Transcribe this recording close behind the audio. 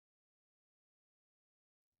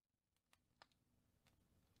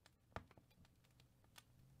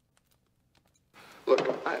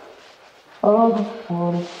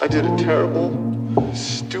I did a terrible,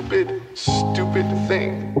 stupid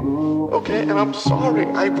thing. Okay, and I'm sorry.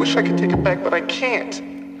 I wish I could take it back, but I can't.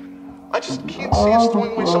 I just can't see us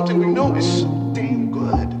throwing away something we know is so damn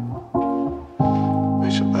good.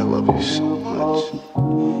 Rachel, I love you so much.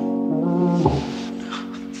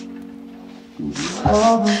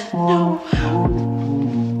 No.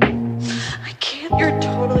 I can't. You're a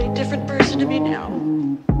totally different person to me now.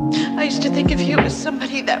 I used to think of you as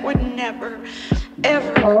somebody that would never,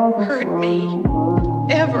 ever hurt me.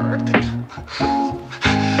 Ever.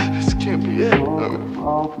 This can't be it.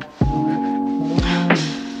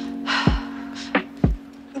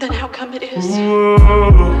 Then how come it is?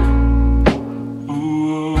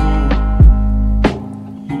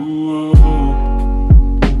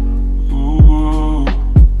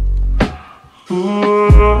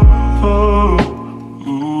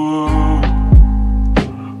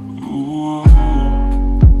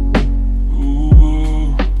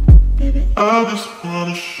 I just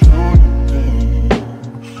wanna show you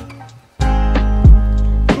things.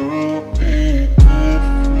 Girl, be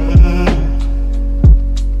different.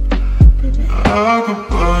 Baby, I could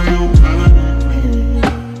buy you anything.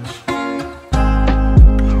 I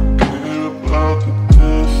don't care about the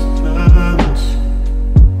distance.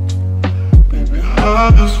 Baby, I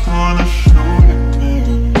just wanna show you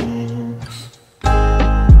things.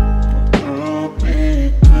 Girl, be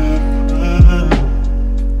different.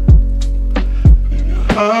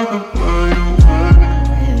 I could buy you wedding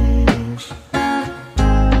rings.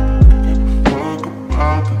 Give a fuck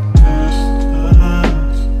about the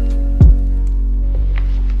distance.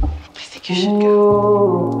 I think you should go.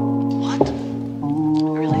 What? I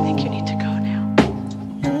really think you need to go now.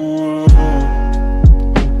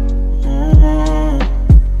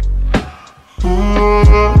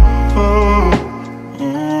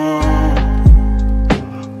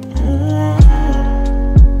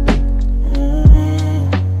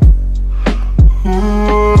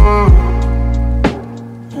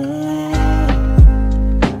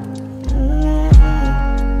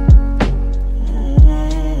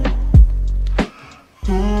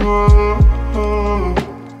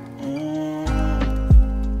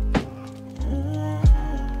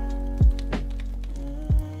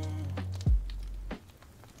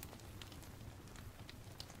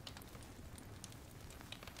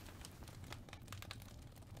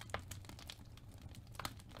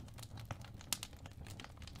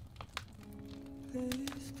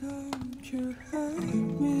 Please don't you hurt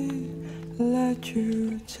me, let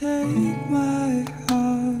you take my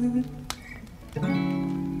heart.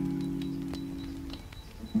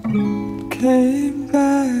 Came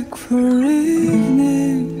back for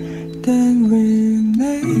evening, then we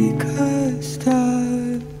make a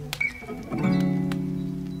start.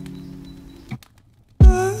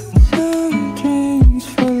 Got some drinks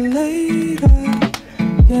for later,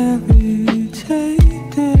 yeah, we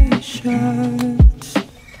take this shots.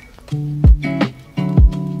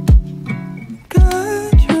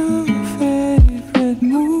 Got your favorite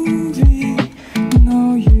movie,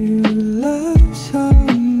 know you love so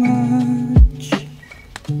much.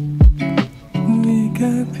 We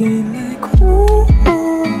could be like, ooh,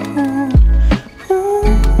 ooh, ooh, ooh,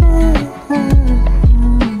 ooh.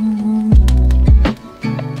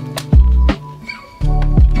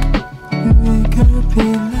 We could be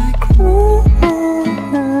like, ooh, ooh,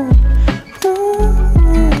 ooh,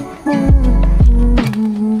 ooh, ooh.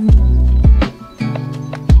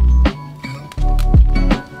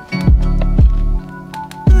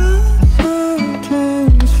 Some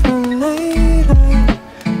drinks for later,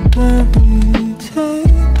 let me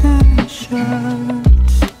take the shot.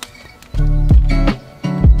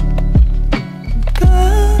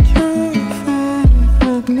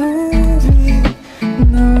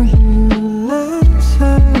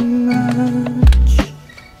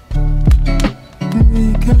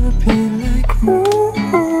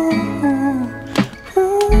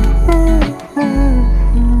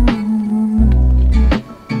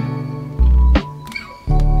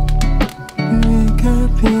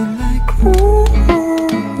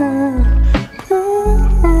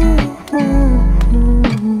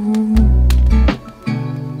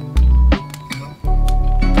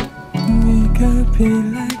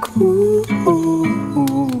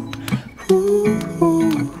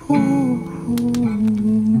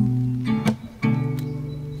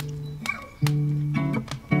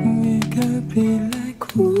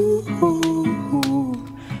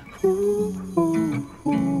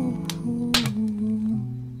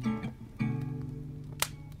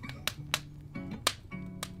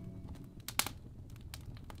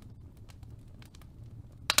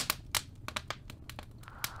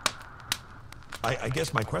 I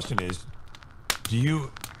guess my question is, do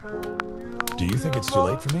you think it's too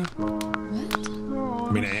late for me? What?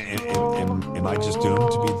 I mean, am I just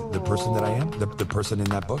doomed to be the person that I am? The person in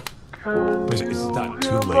that book? It's not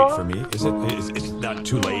too late for me, is it? It's not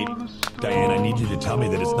too late. Diane, I need you to tell me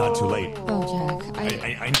that it's not too late. Oh,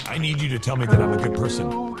 Jack, I need you to tell me that I'm a good person.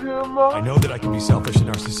 I know that I can be selfish and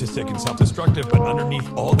narcissistic and self-destructive, but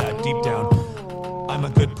underneath all that, deep down, I'm a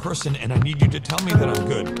good person, and I need you to tell me that I'm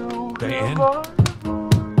good. Diane?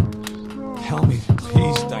 Tell me,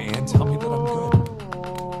 please, Diane, tell me that I'm good.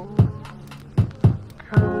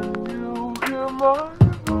 Can you hear my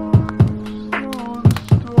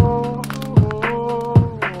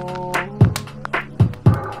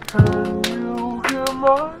Can you hear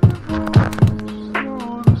my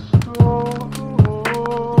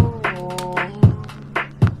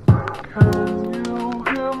Can you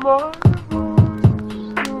hear my